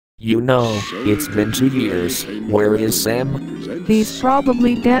You know, it's been 2 years. Where is Sam? He's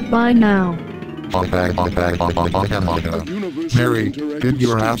probably dead by now. Mary, did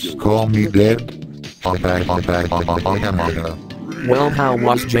your ass call me dead? Well, how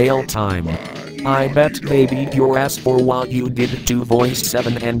was jail time? I bet they beat your ass for what you did to Voice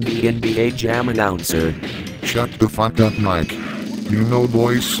 7 and the NBA Jam announcer. Shut the fuck up, Mike. You know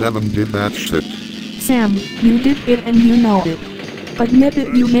Voice 7 did that shit. Sam, you did it and you know it. Admit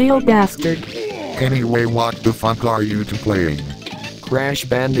it, you male bastard. Anyway, what the fuck are you two playing? Crash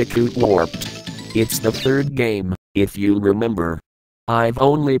Bandicoot Warped. It's the third game, if you remember. I've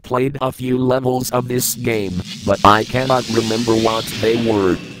only played a few levels of this game, but I cannot remember what they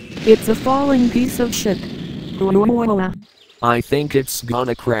were. It's a falling piece of shit. I think it's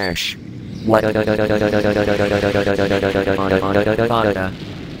gonna crash.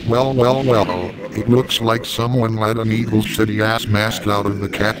 Well, it looks like someone let an evil shitty ass mask out of the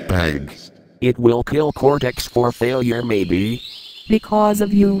cat bag. It will kill Cortex for failure maybe. Because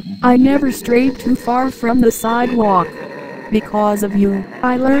of you, I never strayed too far from the sidewalk. Because of you,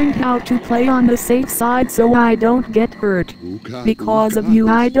 I learned how to play on the safe side so I don't get hurt. Because of you,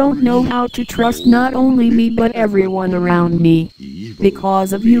 I don't know how to trust not only me but everyone around me.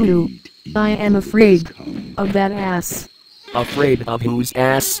 Because of you, I am afraid of that ass. Afraid of whose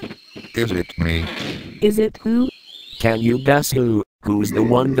ass? Is it me? Is it who? Can you guess who? Who's the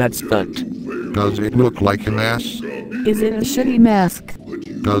one that's fucked? Does it look like an ass? Is it a shitty mask?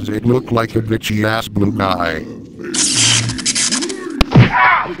 Does it look like a bitchy ass blue guy?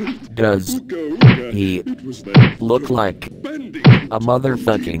 Does he look like a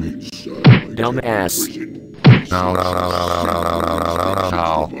motherfucking dumbass?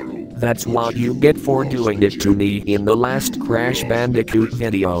 Ow. That's what you get for doing it to me in the last Crash Bandicoot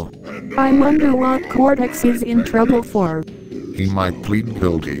video. I wonder what Cortex is in trouble for. He might plead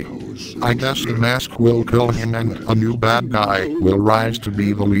guilty. I guess the mask will kill him and a new bad guy will rise to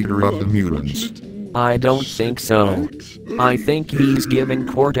be the leader of the mutants. I don't think so. I think he's giving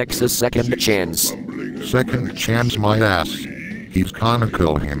Cortex a second chance. Second chance my ass. He's gonna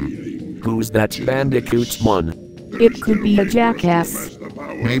kill him. Who's that Bandicoot one? It could be a jackass.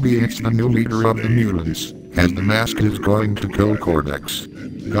 Maybe it's the new leader of the mutants, as the mask is going to kill Cortex.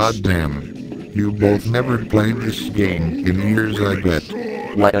 Goddamn. You both never played this game in years, I bet.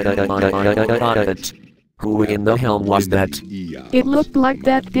 Who in the hell was that? It looked like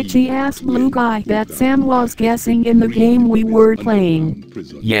that bitchy ass blue guy that Sam was guessing in the game we were playing.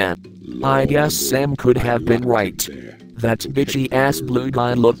 Yeah. I guess Sam could have been right. That bitchy ass blue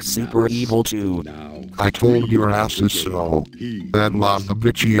guy looked super evil too. I told your asses so. That was the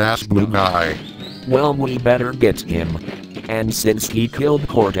bitchy ass blue guy. Well, we better get him. And since he killed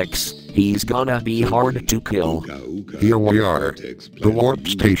Cortex, he's gonna be hard to kill. Here we are. The warp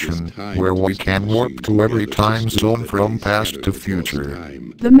station, where we can warp to every time zone from past to future.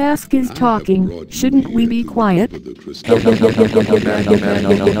 The mask is talking, shouldn't we be quiet?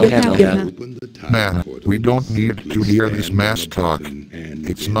 Man, we don't need to hear this mask talk.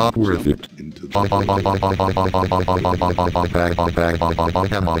 It's not worth it.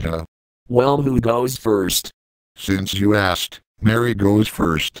 Well, who goes first? Since you asked, Mary goes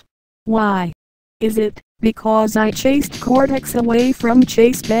first. Why? Is it because I chased Cortex away from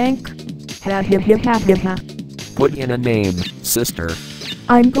Chase Bank? Ha. Put in a name, sister.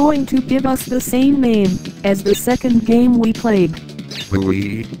 I'm going to give us the same name as the second game we played.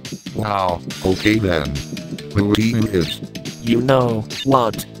 Louie? Wow, okay then. Louie is. You know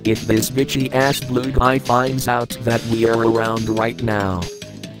what? If this bitchy ass blue guy finds out that we are around right now,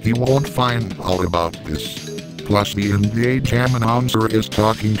 He won't find out about this. Plus the NBA Jam announcer is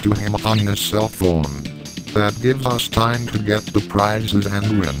talking to him on his cell phone. That gives us time to get the prizes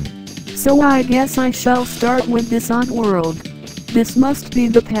and win. So I guess I shall start with this odd world. This must be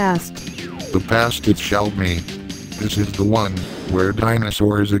the past. The past it shall be. This is the one where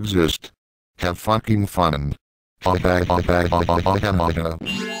dinosaurs exist. Have fucking fun. How in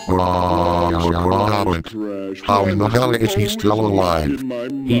the hell is he still alive?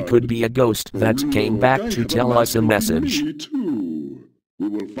 he could be a ghost that came back to tell us a message. We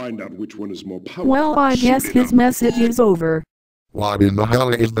will find out which one is more powerful. Well, I guess his message is over. What in the hell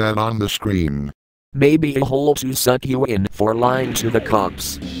is that on the screen? Maybe a hole to suck you in for lying to the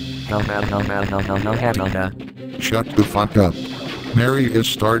cops. Shut the fuck up. Mary is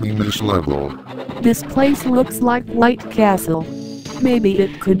starting this level. This place looks like White Castle. Maybe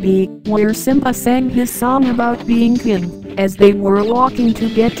it could be where Simba sang his song about being king as they were walking to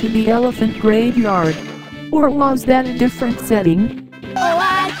get to the elephant graveyard. Or was that a different setting? Oh,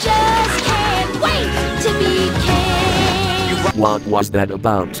 I just can't wait to be king. What was that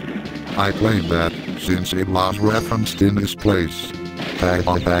about? I played that, since it was referenced in this place.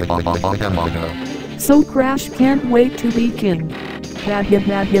 So Crash can't wait to be king.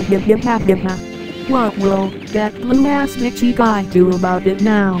 What will that blue-ass bitchy guy do about it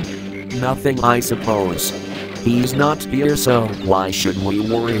now? Nothing, I suppose. He's not here, so why should we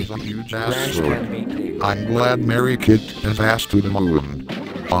worry? A huge Crash ass can sword. be king. I'm glad Mary kicked his ass to the moon.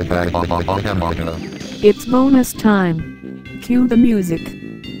 It's bonus time. Cue the music.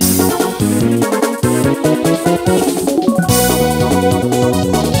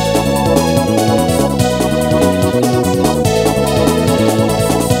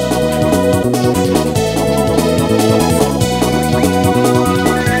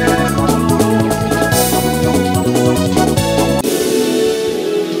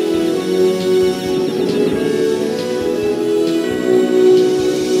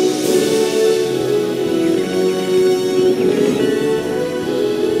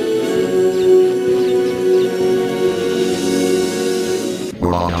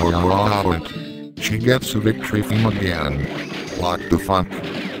 She gets a victory theme again. What the fuck?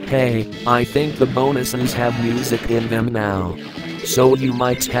 Hey, I think the bonuses have music in them now. So you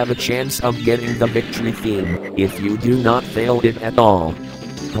might have a chance of getting the victory theme, if you do not fail it at all.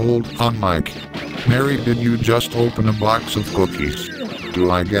 Hold on, Mike. Mary, did you just open a box of cookies?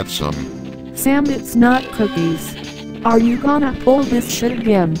 Do I get some? Sam, it's not cookies. Are you gonna pull this shit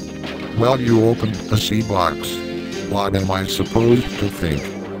again? Well, you opened a C box. What am I supposed to think?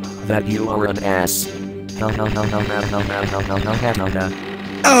 That you are an ass.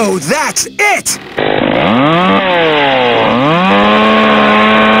 Oh, that's it!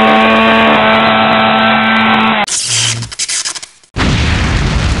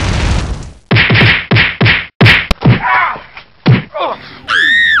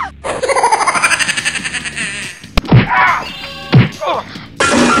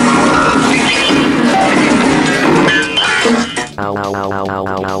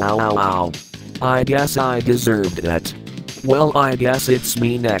 Ow. I guess I deserved that. Well, I guess it's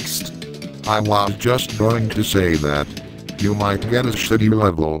me next. I was just going to say that. You might get a shitty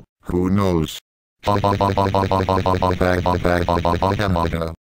level, who knows?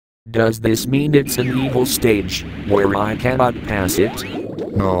 Does this mean it's an evil stage, where I cannot pass it?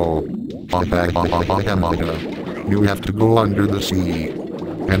 No. You have to go under the sea.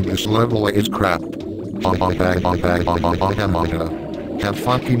 And this level is crap. Have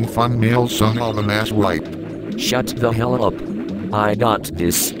fucking fun, male son of an ass wipe. Shut the hell up. I got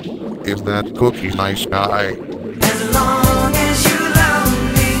this. Is that cookie nice guy?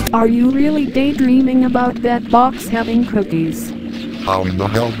 Are you really daydreaming about that box having cookies? How in the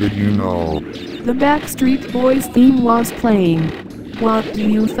hell did you know? The Backstreet Boys theme was playing. What do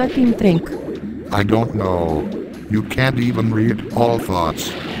you fucking think? I don't know. You can't even read all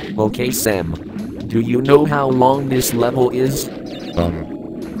thoughts. Okay, Sam. Do you know how long this level is?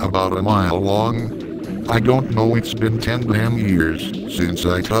 About a mile long. I don't know, it's been 10 damn years since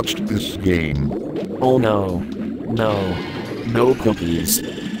I touched this game. Oh no. No cookies.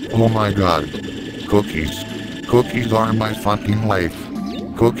 Oh my god. Cookies. Cookies are my fucking life.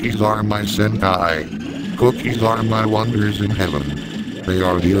 Cookies are my sentai. Cookies are my wonders in heaven. They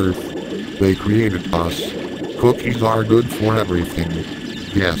are the earth. They created us. Cookies are good for everything.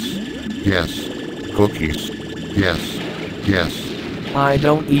 Yes. Cookies. Yes. I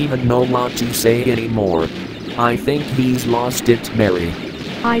don't even know what to say anymore. I think he's lost it, Mary.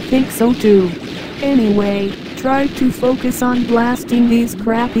 I think so too. Anyway, try to focus on blasting these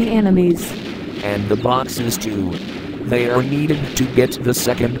crappy enemies. And the boxes too. They are needed to get the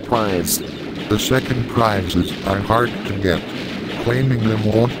second prize. The second prizes are hard to get. Claiming them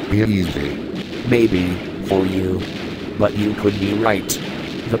won't be easy. Maybe, for you. But you could be right.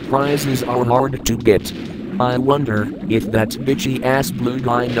 The prizes are hard to get. I wonder if that bitchy ass blue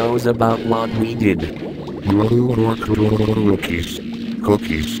guy knows about what we did.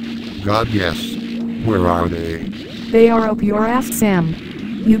 Cookies. God, yes. Where are they? They are up your ass, Sam.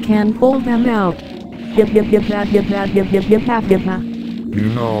 You can pull them out. You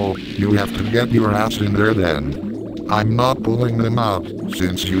know, you have to get your ass in there then. I'm not pulling them out,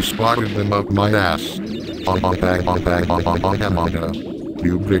 since you spotted them up my ass. You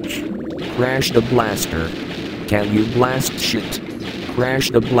bitch. Crash the blaster. Can you blast shit?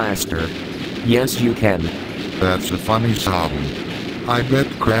 Crash the blaster. Yes, you can. That's a funny sound. I bet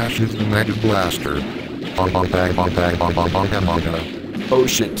Crash is the Mega Blaster. Oh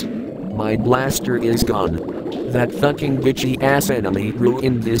shit. My blaster is gone. That fucking bitchy ass enemy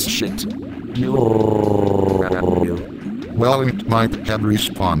ruined this shit. No. Well, it might have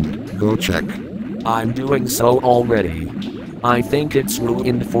respawned. Go check. I'm doing so already. I think it's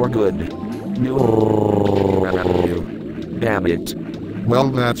ruined for good. No. Damn it. Well,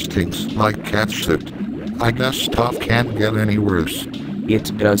 that stinks like cat shit. I guess stuff can't get any worse.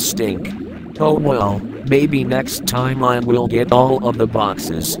 It does stink. Oh well, maybe next time I will get all of the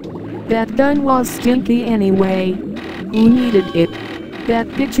boxes. That gun was stinky anyway. Who needed it? That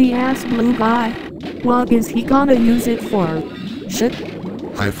bitchy ass blue guy. What is he gonna use it for? Shit.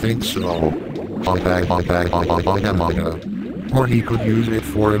 I think so. Or he could use it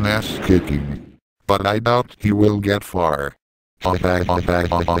for an ass kicking. But I doubt he will get far.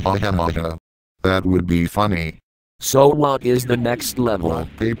 That would be funny. So what is the next level? Rock,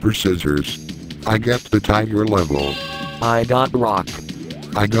 paper, scissors. I get the tiger level. I got rock.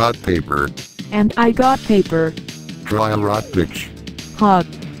 I got paper. And I got paper. Try a rock, bitch. Hug.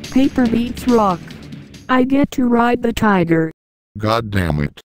 Paper beats rock. I get to ride the tiger. God damn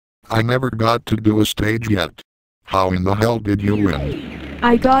it. I never got to do a stage yet. How in the hell did you win?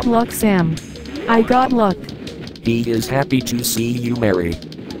 I got luck, Sam. I got luck. He is happy to see you, Mary.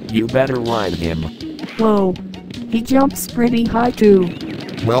 You better ride him. Whoa. He jumps pretty high too.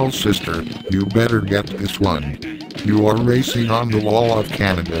 Well, sister, you better get this one. You are racing on the wall of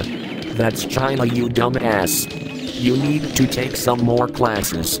Canada. That's China, you dumbass. You need to take some more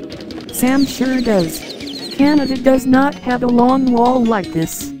classes. Sam sure does. Canada does not have a long wall like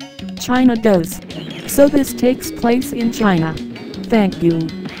this. China does. So this takes place in China. Thank you.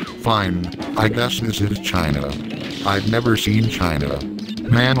 Fine, I guess this is China. I've never seen China.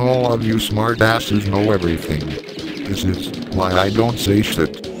 Man, all of you smartasses know everything. This is why I don't say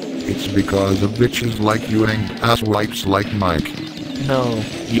shit. It's because of bitches like you and asswipes like Mike. No,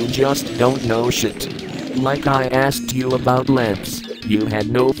 you just don't know shit. Like I asked you about lamps, you had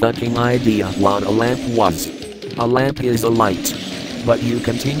no fucking idea what a lamp was. A lamp is a light. But you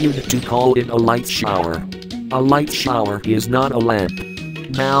continued to call it a light shower. A light shower is not a lamp.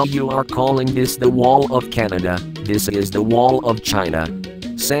 Now you are calling this the Wall of Canada. This is the Wall of China.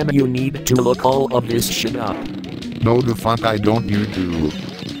 Sam, you need to look all of this shit up. No, the fuck I don't, you do.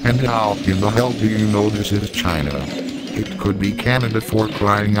 And how in the hell do you know this is China? It could be Canada for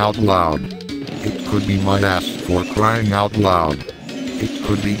crying out loud. It could be my ass for crying out loud. It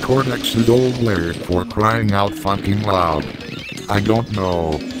could be Cortex's old lair for crying out fucking loud. I don't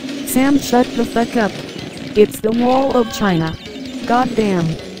know. Sam, shut the fuck up. It's the Wall of China. Goddamn.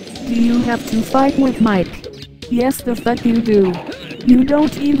 Do you have to fight with Mike? Yes, the fuck you do. You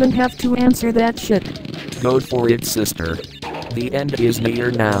don't even have to answer that shit. Go for it, sister. The end is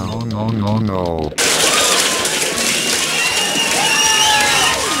near now. No.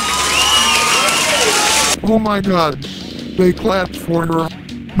 Oh my god. They clapped for her.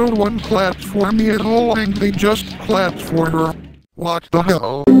 No one clapped for me at all, and they just clapped for her. What the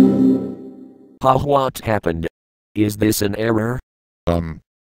hell? What happened? Is this an error?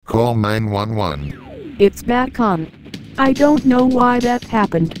 Call 911. It's back on. I don't know why that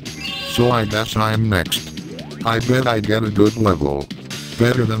happened. So I guess I'm next. I bet I get a good level.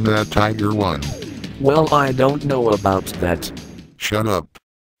 Better than that tiger one. Well, I don't know about that. Shut up.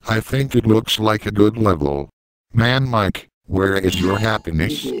 I think it looks like a good level. Man, Mike, where is your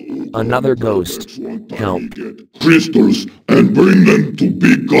happiness? Another ghost. Help. Crystals and bring them to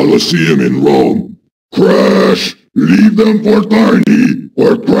big Colosseum in Rome. Crash! Leave them for Tiny,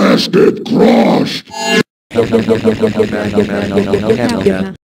 or Crash get crushed!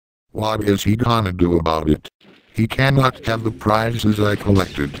 What is he gonna do about it? He cannot have the prizes I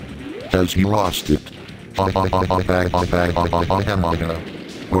collected. Has he lost it?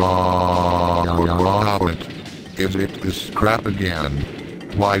 Is it this crap again?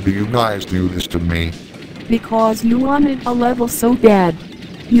 Why do you guys do this to me? Because you wanted a level so bad.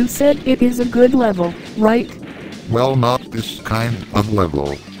 You said it is a good level, right? Well, not this kind of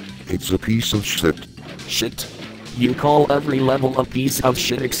level. It's a piece of shit. Shit? You call every level a piece of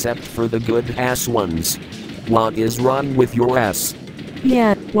shit except for the good ass ones. What is wrong with your ass?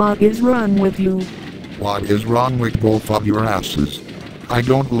 Yeah, what is wrong with you? What is wrong with both of your asses? I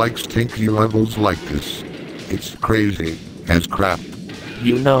don't like stinky levels like this. It's crazy as crap.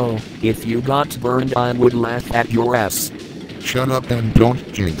 You know, if you got burned I would laugh at your ass. Shut up and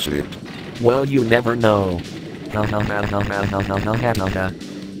don't jinx it. Well, you never know.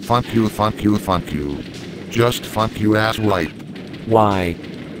 Fuck you. Just fuck you, ass right. Why?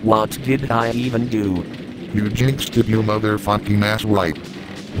 What did I even do? You jinxed it, you motherfucking ass right.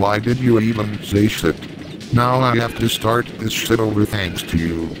 Why did you even say shit? Now I have to start this shit over thanks to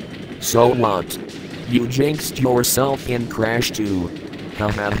you. So what? You jinxed yourself in Crash 2.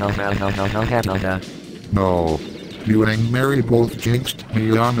 No. You and Mary both jinxed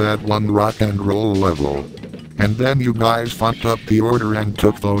me on that one rock and roll level. And then you guys fucked up the order and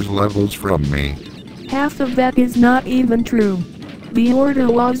took those levels from me. Half of that is not even true. The order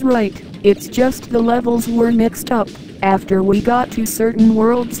was right, it's just the levels were mixed up after we got to certain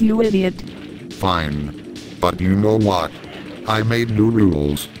worlds, you idiot. Fine. But you know what? I made new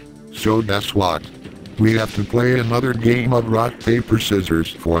rules. So guess what? We have to play another game of rock, paper,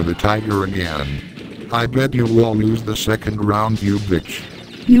 scissors for the tiger again. I bet you will lose the second round, you bitch.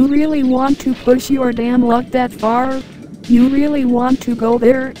 You really want to push your damn luck that far? You really want to go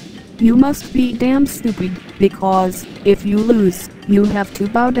there? You must be damn stupid, because if you lose, you have to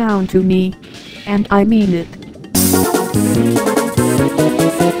bow down to me. And I mean it.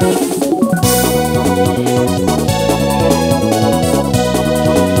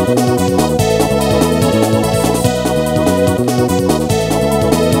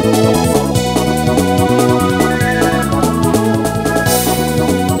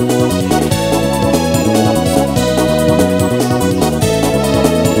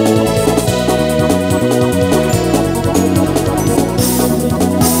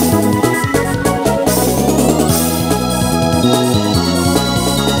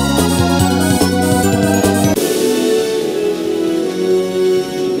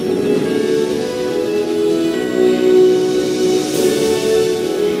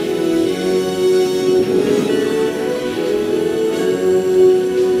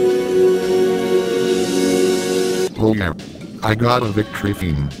 Oh yeah. I got a victory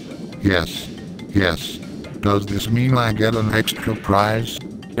theme. Yes. Yes. Does this mean I get an extra prize?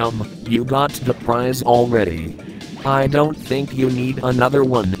 You got the prize already. I don't think you need another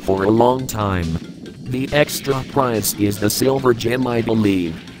one for a long time. The extra prize is the silver gem, I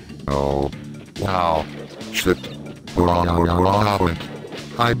believe. Oh. Wow. Shit.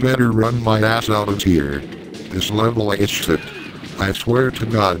 I better run my ass out of here. This level is shit. I swear to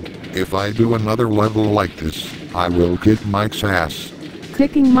God, if I do another level like this, I will kick Mike's ass.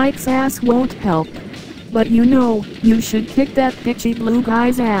 Kicking Mike's ass won't help. But you know, you should kick that bitchy blue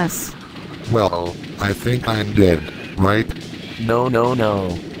guy's ass. Well, I think I'm dead, right? No.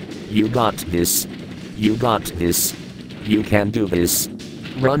 You got this. You got this. You can do this.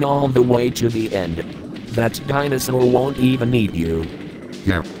 Run all the way to the end. That dinosaur won't even eat you.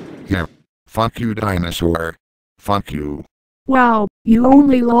 Yeah. Fuck you, dinosaur. Fuck you. Wow, you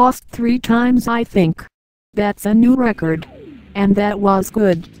only lost 3 times, I think. That's a new record. And that was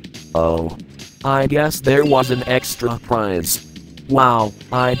good. Oh. I guess there was an extra prize. Wow,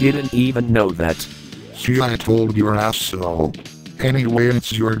 I didn't even know that. See, I told your ass so. Anyway,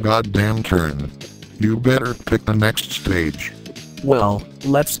 it's your goddamn turn. You better pick the next stage. Well,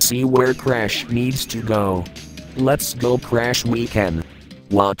 let's see where Crash needs to go. Let's go, Crash, we can.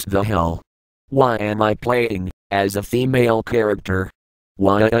 What the hell? Why am I playing as a female character?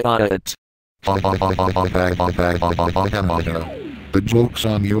 Why it? The joke's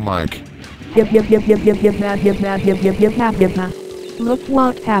on you, Mike. Look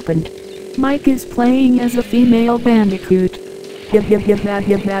what happened. Mike is playing as a female Bandicoot.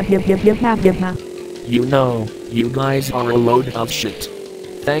 You know, you guys are a load of shit.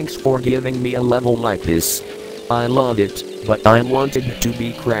 Thanks for giving me a level like this. I love it, but I wanted to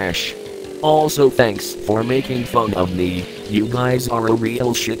be Crash. Also thanks for making fun of me, you guys are a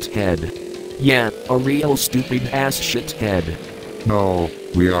real shithead. Yeah, a real stupid ass shithead. No,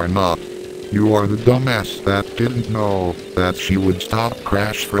 we are not. You are the dumbass that didn't know that she would stop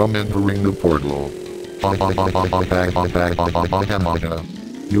Crash from entering the portal.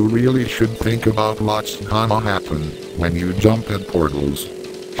 You really should think about what's gonna happen when you jump at portals.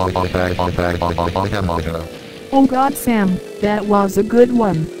 Oh God, Sam, that was a good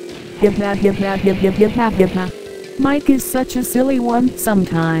one. Mike is such a silly one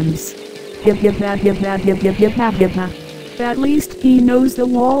sometimes. At least he knows the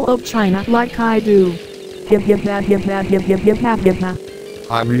wall of China like I do.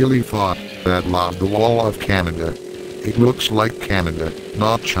 I really thought that was the wall of Canada. It looks like Canada,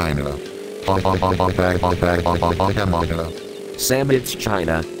 not China. Sam, it's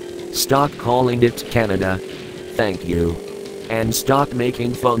China. Stop calling it Canada. Thank you. And stop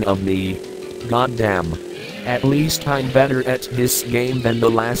making fun of me. Goddamn. At least I'm better at this game than the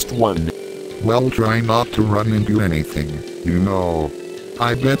last one. Well, try not to run into anything, you know.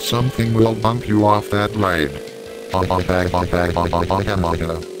 I bet something will bump you off that ride. I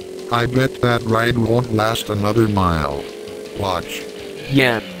bet that ride won't last another mile. Watch.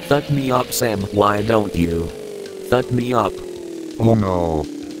 Yeah, fuck me up, Sam, why don't you? Fuck me up. Oh no.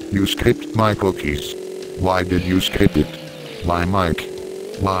 You skipped my cookies. Why did you skip it? Why, Mike?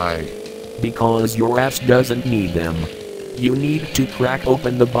 Why? Because your ass doesn't need them. You need to crack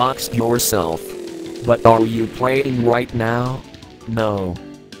open the box yourself.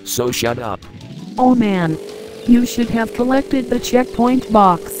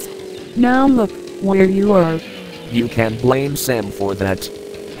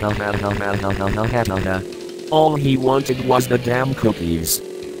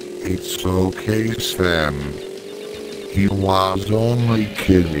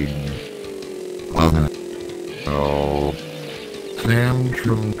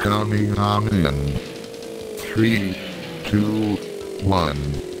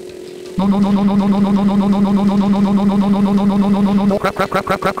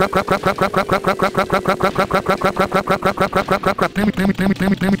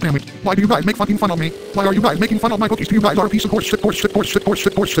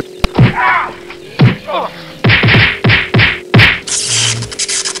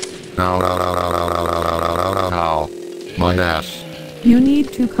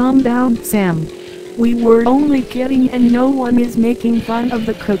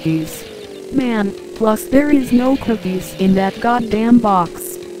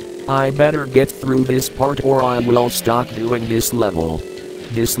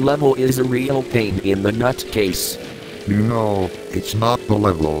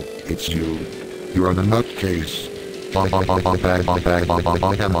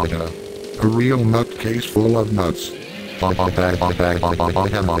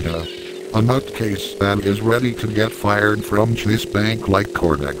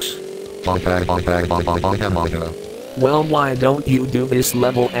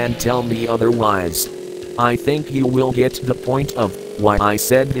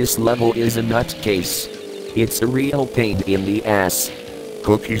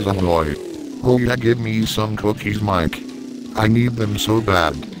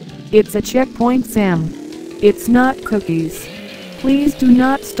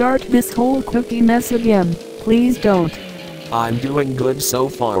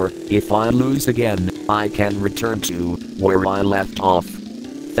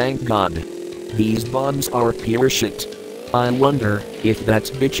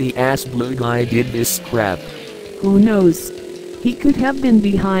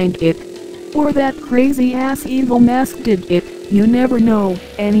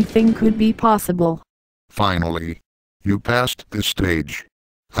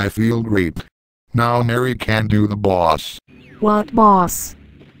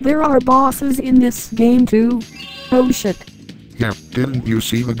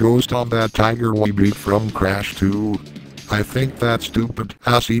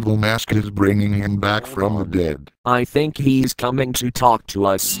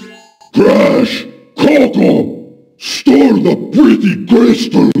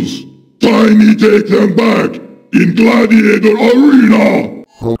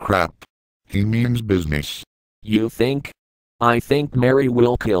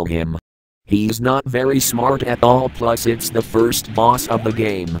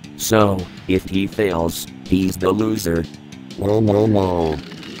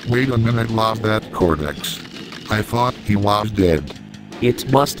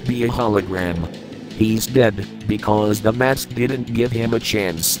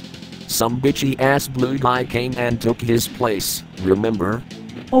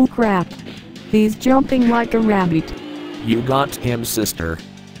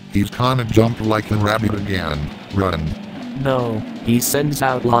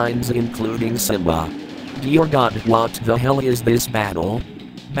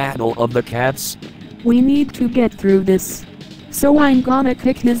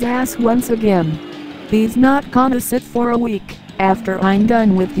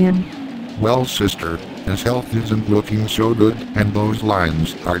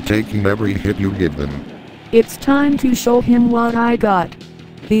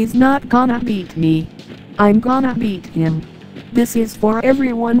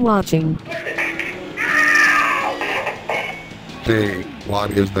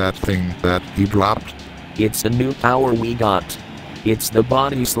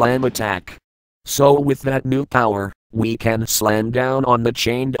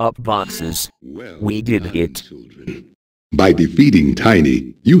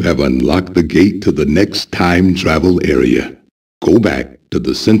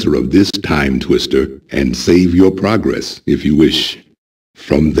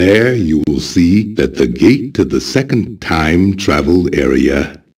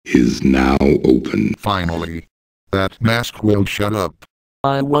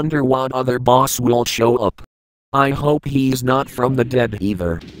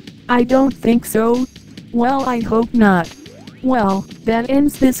 Well, that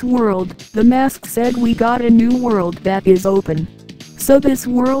ends this world. The mask said we got a new world that is open. So this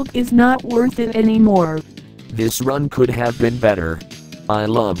world is not worth it anymore. This run could have been better. I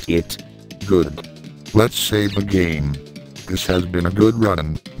loved it. Good. Let's save the game. This has been a good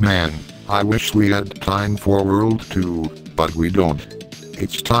run, man. I wish we had time for World 2, but we don't.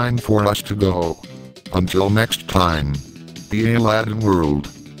 It's time for us to go. Until next time. The Aladdin World.